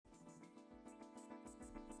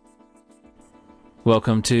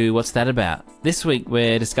Welcome to What's That About? This week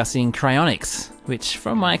we're discussing cryonics, which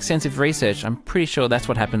from my extensive research, I'm pretty sure that's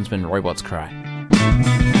what happens when robots cry.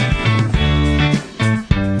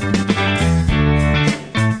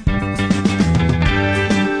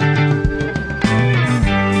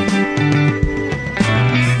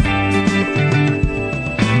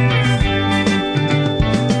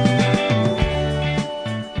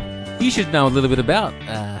 You should know a little bit about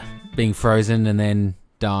being frozen and then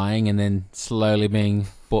dying and then slowly being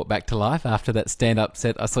brought back to life after that stand-up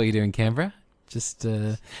set I saw you do in Canberra. Just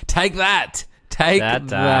take that! Take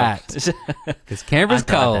that! Because Canberra's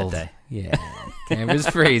cold. That day. Yeah, Canberra's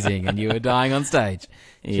freezing and you were dying on stage.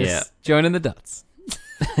 Just joining the dots.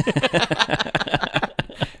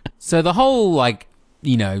 So the whole,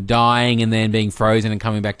 dying and then being frozen and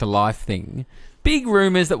coming back to life thing, big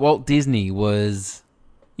rumours that Walt Disney was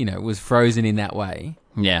frozen in that way.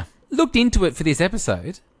 Yeah. Looked into it for this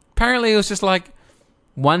episode. Apparently it was just like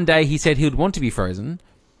one day he said he would want to be frozen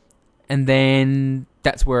and then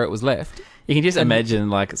that's where it was left. You can just imagine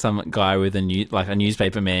like some guy with a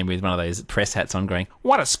newspaper man with one of those press hats on going,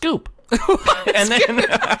 "What a scoop!"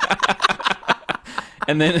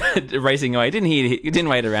 and then racing away. He didn't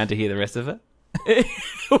wait around to hear the rest of it.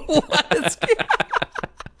 What a scoop!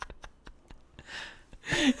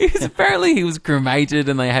 Apparently he was cremated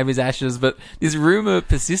and they have his ashes, but this rumour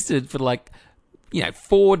persisted for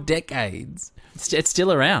 4 decades. It's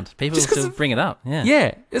still around. People still bring it up. Yeah.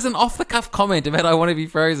 Yeah. There's an off-the-cuff comment about I want to be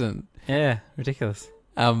frozen. Yeah, ridiculous.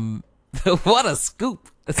 What a scoop.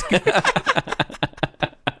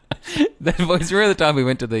 That was around the time we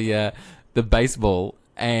went to the baseball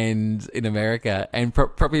and in America, and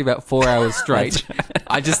probably about 4 hours straight,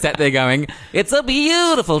 I just sat there going, "It's a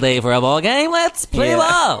beautiful day for a ball game. Let's play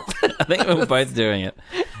ball." I think we were both doing it,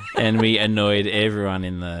 and we annoyed everyone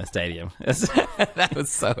in the stadium. That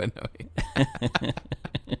was so annoying.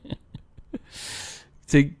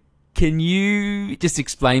 So, can you just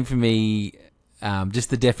explain for me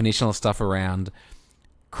just the definitional stuff around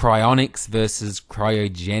cryonics versus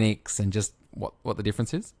cryogenics, and just what the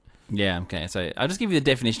difference is? Yeah, okay. So I'll just give you the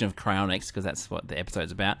definition of cryonics because that's what the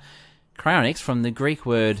episode's about. Cryonics, from the Greek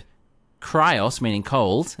word cryos, meaning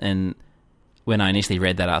cold, and when I initially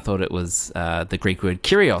read that, I thought it was the Greek word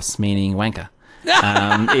kyrios, meaning wanker.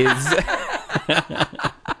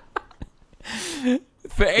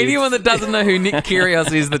 For anyone that doesn't know who Nick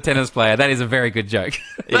Kyrgios is, the tennis player, that is a very good joke.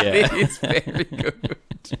 Yeah. It is very good.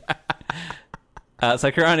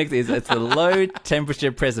 So cryonics it's the low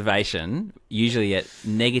temperature preservation, usually at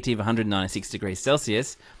negative 196 degrees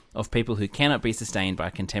Celsius, of people who cannot be sustained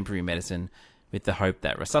by contemporary medicine, with the hope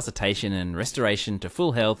that resuscitation and restoration to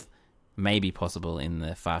full health may be possible in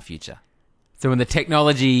the far future. So when the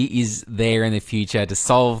technology is there in the future to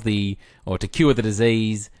solve or to cure the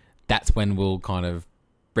disease, that's when we'll kind of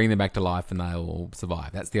bring them back to life and they'll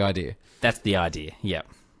survive. That's the idea. That's the idea, yeah.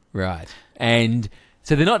 Right. And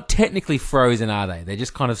so they're not technically frozen, are they? They're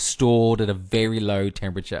just kind of stored at a very low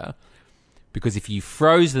temperature. Because if you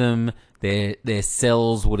froze them, their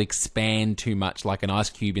cells would expand too much, like an ice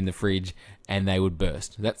cube in the fridge, and they would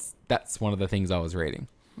burst. That's one of the things I was reading.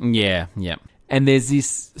 Yeah. And there's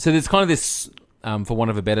kind of this, for want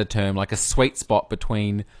of a better term, like a sweet spot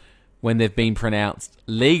between when they've been pronounced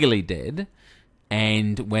legally dead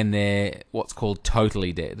and when they're what's called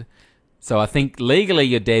totally dead. So I think legally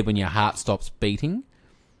you're dead when your heart stops beating,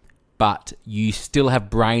 but you still have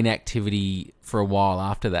brain activity for a while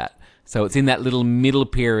after that. So it's in that little middle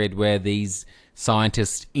period where these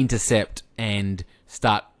scientists intercept and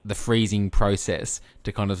start the freezing process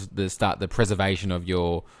to kind of start the preservation of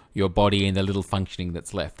your body and the little functioning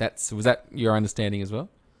that's left. Was that your understanding as well?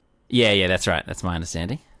 Yeah, that's right. That's my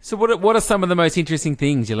understanding. So what are some of the most interesting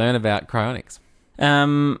things you learn about cryonics?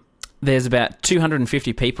 There's about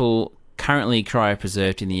 250 people currently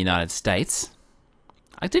cryopreserved in the United States.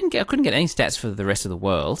 I couldn't get any stats for the rest of the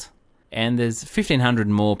world. And there's 1,500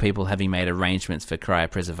 more people having made arrangements for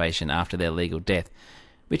cryopreservation after their legal death,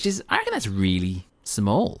 which is, I reckon that's really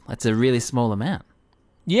small. That's a really small amount.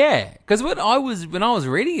 Yeah, because when I was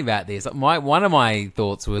reading about this, one of my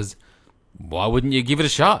thoughts was, why wouldn't you give it a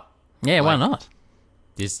shot? Yeah, why not?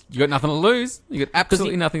 You got nothing to lose. You got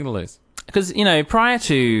absolutely nothing to lose. Because, prior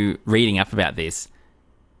to reading up about this,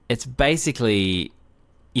 it's basically,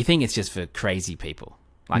 you think it's just for crazy people.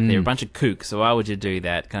 Like, they're a bunch of kooks, so why would you do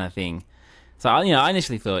that kind of thing? So, I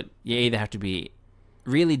initially thought you either have to be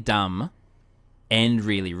really dumb and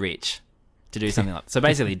really rich to do something like that. So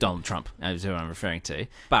basically Donald Trump is who I'm referring to.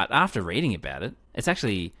 But after reading about it, it's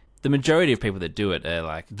actually the majority of people that do it are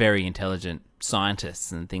like very intelligent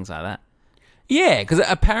scientists and things like that. Yeah, because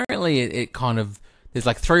apparently it kind of, there's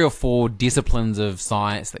like 3 or 4 disciplines of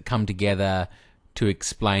science that come together to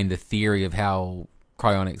explain the theory of how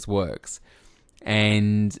cryonics works.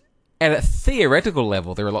 And at a theoretical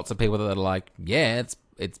level, there are lots of people that are like, yeah,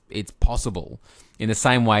 it's possible. In the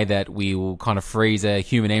same way that we will kind of freeze a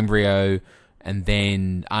human embryo and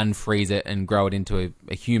then unfreeze it and grow it into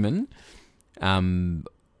a human.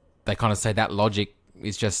 They kind of say that logic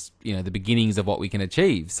is just, the beginnings of what we can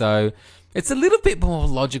achieve. So it's a little bit more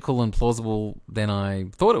logical and plausible than I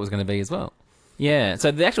thought it was going to be as well. Yeah,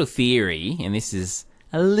 so the actual theory, and this is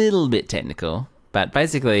a little bit technical, but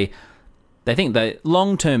basically they think that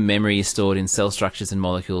long-term memory is stored in cell structures and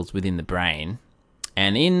molecules within the brain.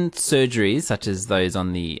 And in surgeries, such as those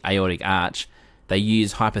on the aortic arch, they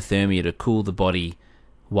use hypothermia to cool the body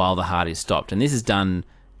while the heart is stopped. And this is done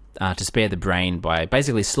to spare the brain by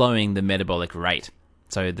basically slowing the metabolic rate.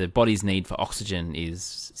 So the body's need for oxygen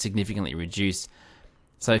is significantly reduced.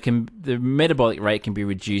 So the metabolic rate can be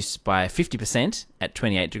reduced by 50% at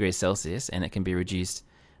 28 degrees Celsius, and it can be reduced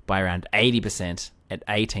by around 80% at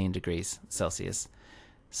 18 degrees Celsius.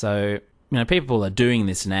 So, people are doing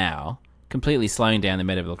this now, completely slowing down the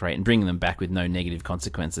metabolic rate and bringing them back with no negative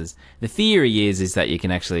consequences. The theory is that you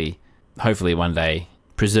can actually, hopefully one day,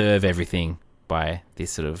 preserve everything by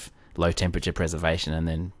this sort of low temperature preservation and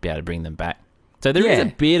then be able to bring them back. So there is a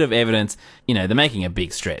bit of evidence, they're making a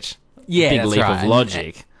big stretch. Yeah, big that's leap right. of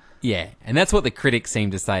logic. And that's what the critics seem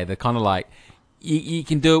to say. They're kind of like, you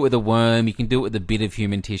can do it with a worm, you can do it with a bit of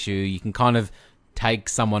human tissue, you can kind of take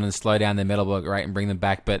someone and slow down their metabolic rate and bring them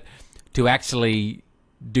back, but to actually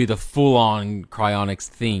do the full-on cryonics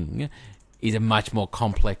thing is a much more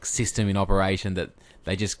complex system in operation that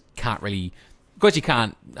they just can't really... Of course, you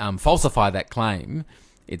can't falsify that claim.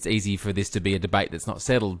 It's easy for this to be a debate that's not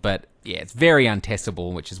settled, but it's very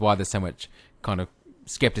untestable, which is why there's so much kind of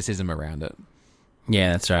skepticism around it.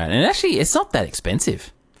 Yeah, that's right. And actually, it's not that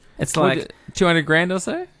expensive. It's like $200,000 or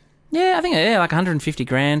so? Yeah, I think like 150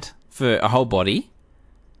 grand for a whole body,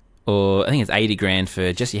 or I think it's 80 grand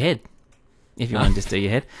for just your head, if you want to just do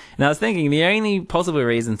your head. And I was thinking the only possible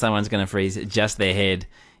reason someone's going to freeze just their head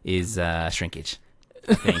is shrinkage.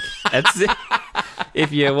 I think that's it.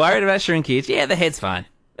 If you're worried about shrinkage, the head's fine.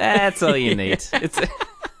 That's all you need.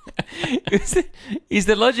 Is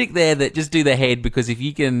the logic there that just do the head because if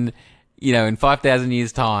you can, in 5,000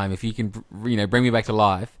 years' time, if you can, bring me back to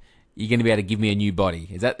life, you're going to be able to give me a new body?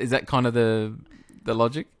 Is that kind of the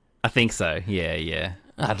logic? I think so. Yeah.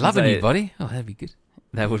 I'd love a new body. Oh, that'd be good.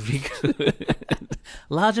 That would be good.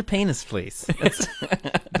 Larger penis, please.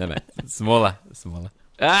 No, smaller.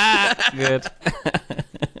 Good.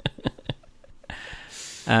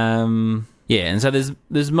 And so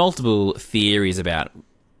there's multiple theories about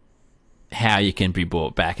how you can be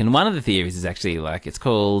brought back, and one of the theories is actually like it's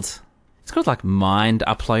called like mind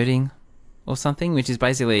uploading or something, which is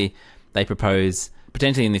basically they propose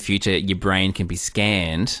potentially in the future your brain can be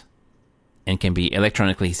scanned and can be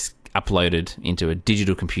electronically uploaded into a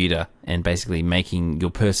digital computer and basically making your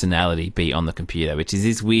personality be on the computer, which is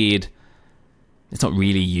this weird... It's not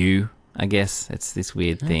really you, I guess. It's this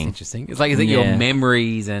weird thing. That's interesting. It's like, is it your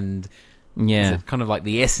memories and... Is it kind of like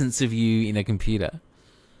the essence of you in a computer?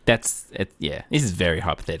 That's it. Yeah, this is very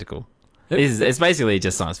hypothetical. It's basically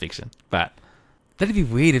just science fiction, but... That'd be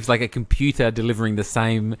weird if it's like a computer delivering the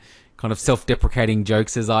same kind of self-deprecating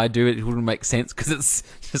jokes as I do. It wouldn't make sense because it's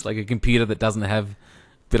just like a computer that doesn't have a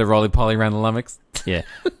bit of roly-poly around the lummox. Yeah,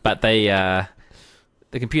 but they...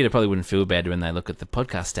 the computer probably wouldn't feel bad when they look at the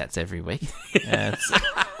podcast stats every week.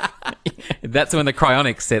 That's when the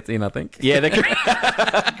cryonics sets in, I think. Yeah,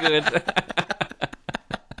 good.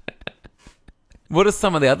 What are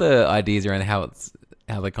some of the other ideas around how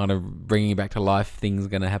they're kind of bringing back to life things are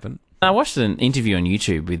going to happen? I watched an interview on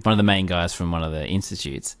YouTube with one of the main guys from one of the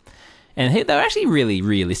institutes, and they were actually really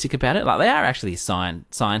realistic about it. Like, they are actually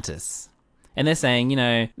scientists, and they're saying,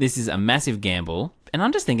 this is a massive gamble. And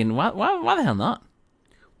I'm just thinking, why the hell not?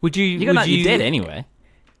 You're dead anyway.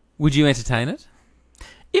 Would you entertain it?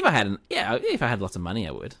 If I had lots of money,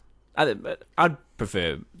 I would. I'd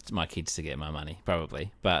prefer my kids to get my money,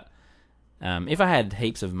 probably. But if I had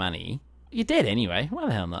heaps of money, you're dead anyway. Why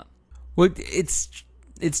the hell not? Well, it's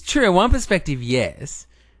true. On one perspective, yes.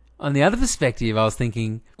 On the other perspective, I was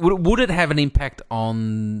thinking, would it have an impact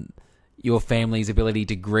on your family's ability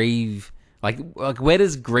to grieve? Like where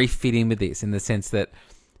does grief fit in with this? In the sense that,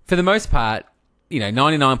 for the most part,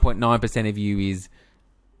 99.9% of you is,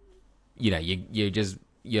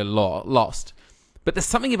 you're lost. But there's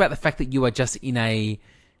something about the fact that you are just in a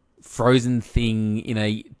frozen thing, in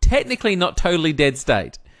a technically not totally dead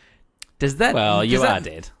state. Does that... Well, you are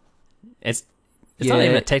dead. It's not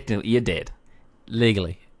even technically... You're dead.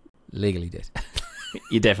 Legally dead.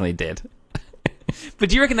 You're definitely dead. But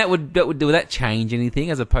do you reckon would that change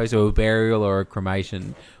anything as opposed to a burial or a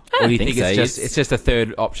cremation? Or do you think so. it's just a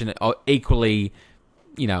third option, equally,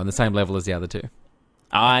 on the same level as the other two?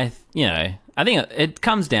 I think it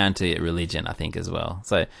comes down to religion, I think, as well.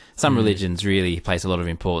 So some religions really place a lot of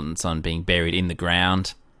importance on being buried in the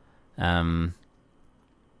ground.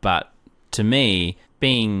 But to me,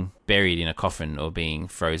 being buried in a coffin or being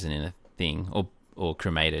frozen in a thing or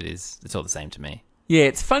cremated it's all the same to me. Yeah,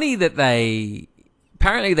 it's funny that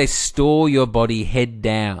apparently they store your body head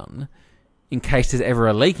down in case there's ever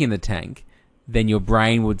a leak in the tank. Then your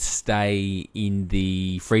brain would stay in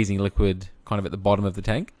the freezing liquid kind of at the bottom of the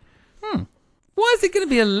tank. Why is there going to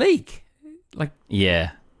be a leak?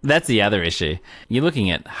 Yeah, that's the other issue. You're looking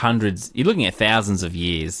at thousands of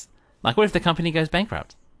years. Like, what if the company goes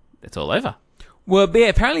bankrupt? It's all over. Well, yeah,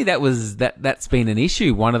 apparently that's been an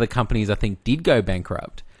issue. One of the companies, I think, did go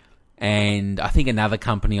bankrupt. And I think another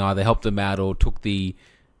company either helped them out or took the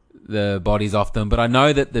bodies off them. But I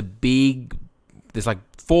know that there's like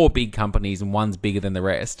 4 big companies and one's bigger than the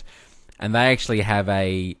rest. And they actually have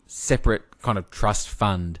a separate kind of trust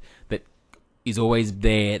fund that is always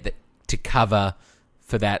there to cover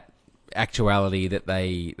for that actuality that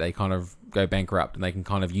they kind of go bankrupt, and they can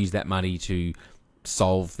kind of use that money to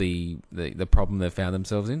solve the problem they've found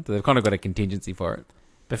themselves in. So they've kind of got a contingency for it.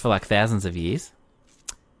 But for like thousands of years?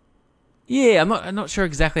 Yeah, I'm not sure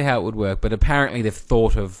exactly how it would work, but apparently they've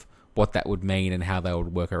thought of what that would mean and how they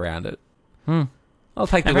would work around it. I'll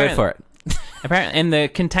take the word for it. Apparently, and the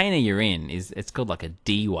container you're in it's called like a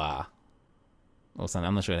diwa or something.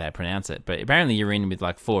 I'm not sure how to pronounce it, but apparently you're in with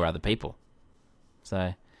like 4 other people.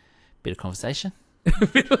 So, bit of conversation.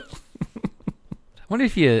 I wonder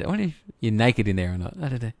if you're naked in there or not. I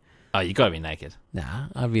don't know. Oh, you got to be naked. Nah,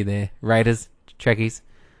 I'll be there. Raiders, Trekkies,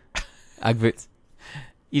 Ugg boots.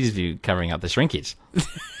 You just be covering up the shrinkage.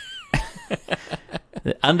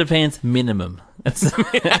 The underpants minimum.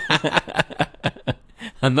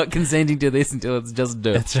 I'm not consenting to this until it's just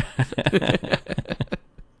dirt. That's right.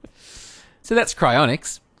 So that's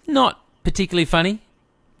cryonics. Not particularly funny.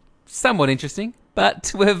 Somewhat interesting,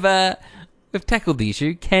 but we've tackled the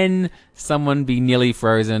issue. Can someone be nearly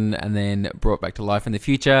frozen and then brought back to life in the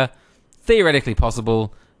future? Theoretically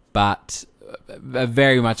possible, but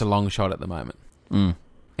very much a long shot at the moment.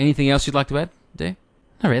 Anything else you'd like to add, Do?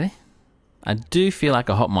 Not really. I do feel like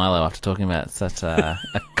a hot Milo after talking about such a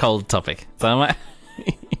cold topic. So I might...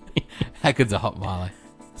 How good's a hot Milo?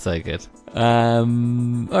 So good.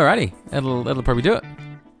 Alrighty. That'll probably do it.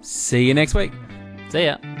 See you next week. See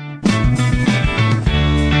ya.